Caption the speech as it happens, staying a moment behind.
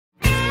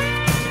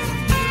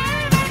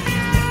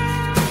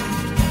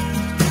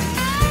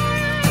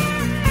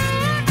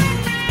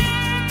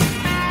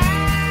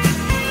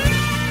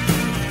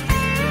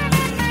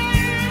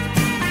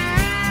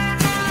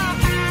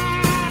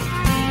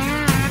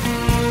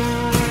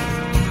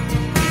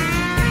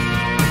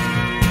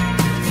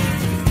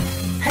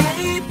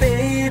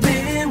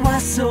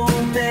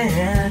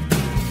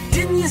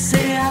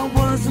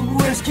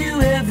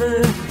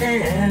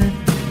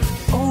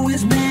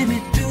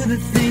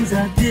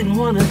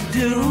gonna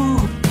do?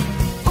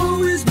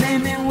 Always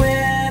made me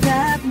wear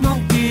that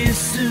monkey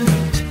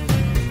suit.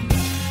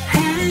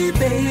 Hey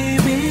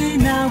baby,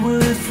 now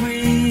we're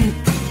free,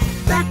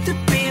 back to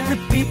being the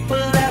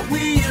people that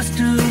we used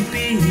to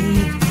be.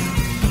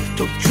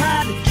 Don't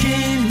try to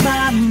change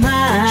my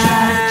mind.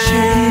 Try to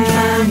change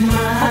my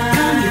mind. How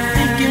come you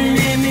think you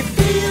made me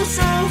feel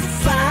so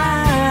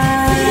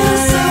fine? Feel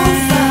so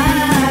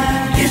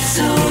fine. It's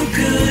so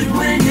good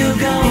when you're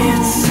gone.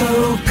 It's so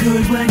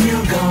good when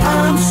you're gone.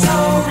 I'm so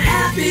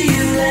happy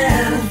you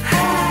left.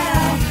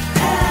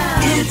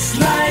 It's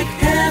like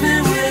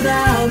heaven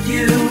without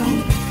you.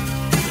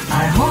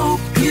 I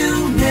hope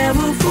you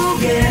never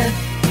forget.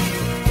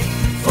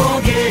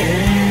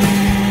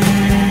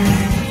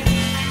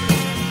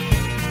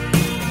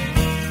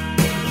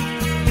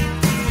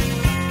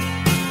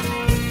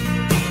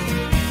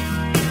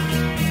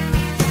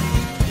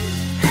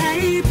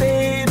 Hey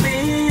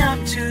baby,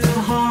 I'm too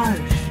hard.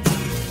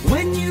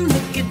 When you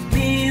look at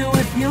me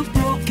with your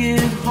broken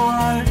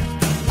heart,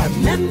 I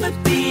remember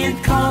being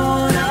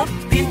caught up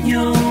in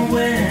your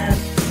web,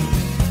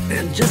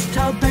 and just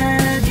how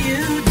bad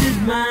you did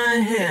my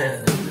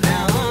hair.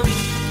 Now I'm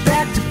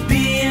back to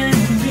being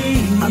me.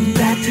 I'm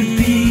back to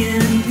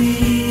being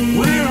me.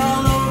 We're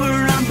all over,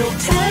 I'm no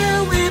tail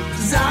whip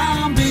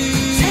zombie.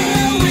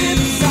 Tail whip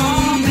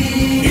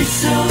zombie. It's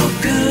so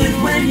good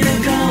when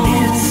you're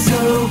gone. It's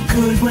so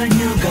good when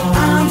you're gone.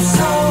 I'm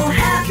so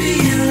happy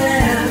you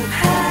left.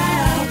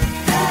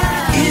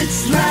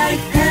 It's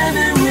like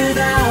heaven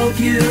without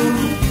you.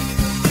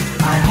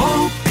 I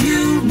hope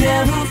you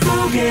never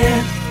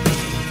forget,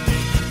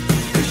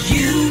 'cause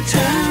you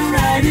turn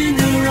right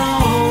into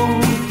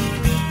wrong.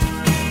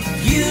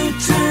 You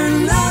turn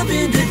love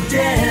into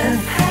death.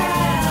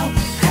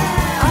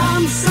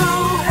 I'm so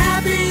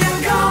happy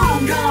you're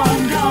gone,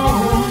 gone,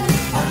 gone.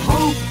 I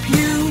hope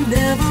you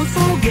never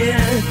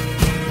forget.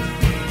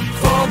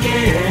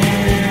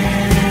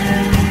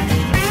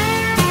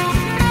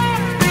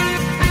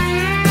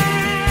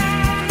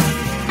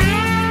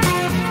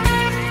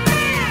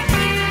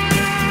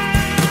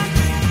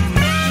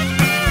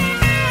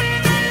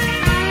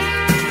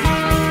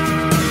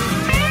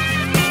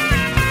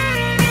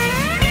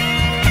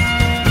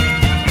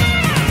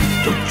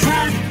 Don't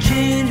try to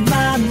change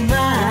my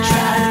mind.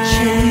 Try to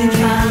change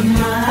my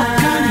mind. How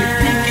come you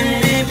think you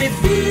made me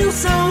feel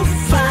so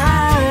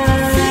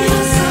fine?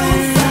 Feel so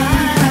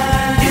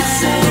fine. It's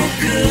so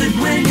good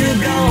when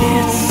you're gone.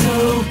 It's so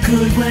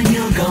good when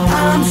you're gone.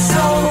 I'm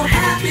so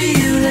happy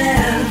you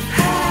left.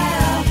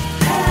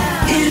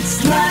 It's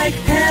like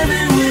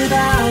heaven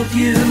without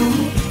you.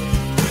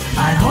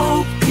 I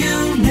hope you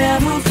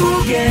never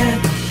forget,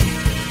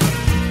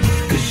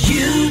 'cause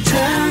you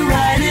turn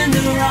right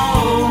into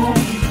wrong.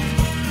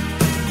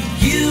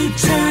 You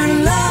turn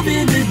love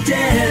into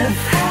death.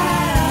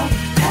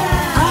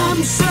 I'm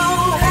so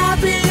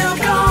happy you're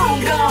gone,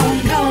 gone,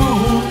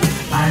 gone.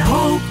 I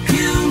hope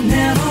you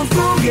never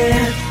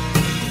forget.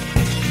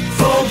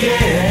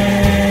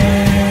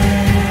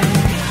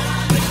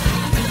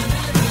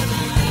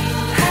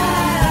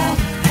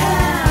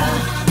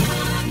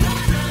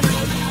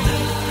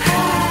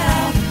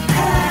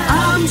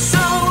 I'm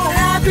so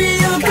happy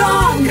you're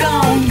gone,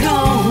 gone,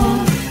 gone.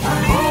 I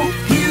hope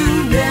you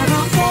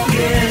never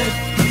forget.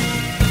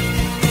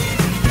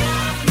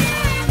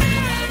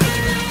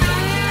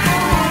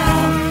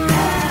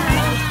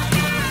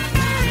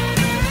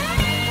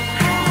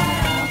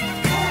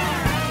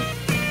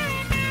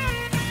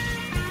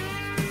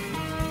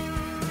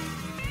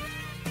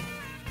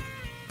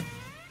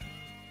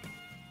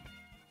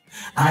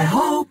 I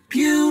hope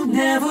you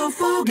never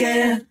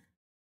forget.